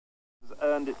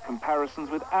earned it comparisons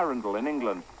with Arundel in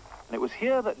England, and it was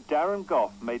here that Darren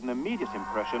Gough made an immediate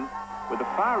impression with a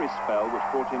fiery spell which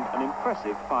brought him an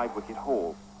impressive 5-wicket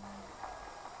haul.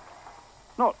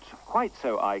 Not quite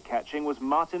so eye-catching was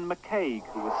Martin McCaig,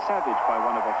 who was savaged by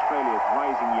one of Australia's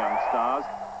rising young stars,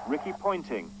 Ricky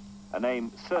Ponting, a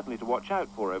name certainly to watch out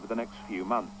for over the next few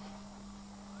months.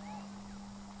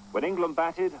 When England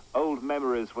batted, old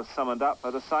memories were summoned up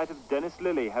by the sight of Dennis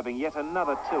Lillee having yet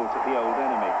another tilt at the old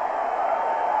enemy,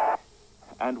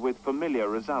 and with familiar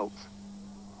results.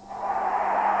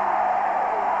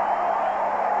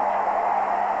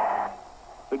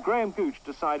 But Graham Gooch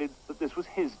decided that this was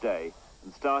his day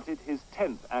and started his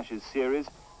 10th Ashes series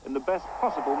in the best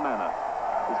possible manner.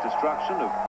 His destruction of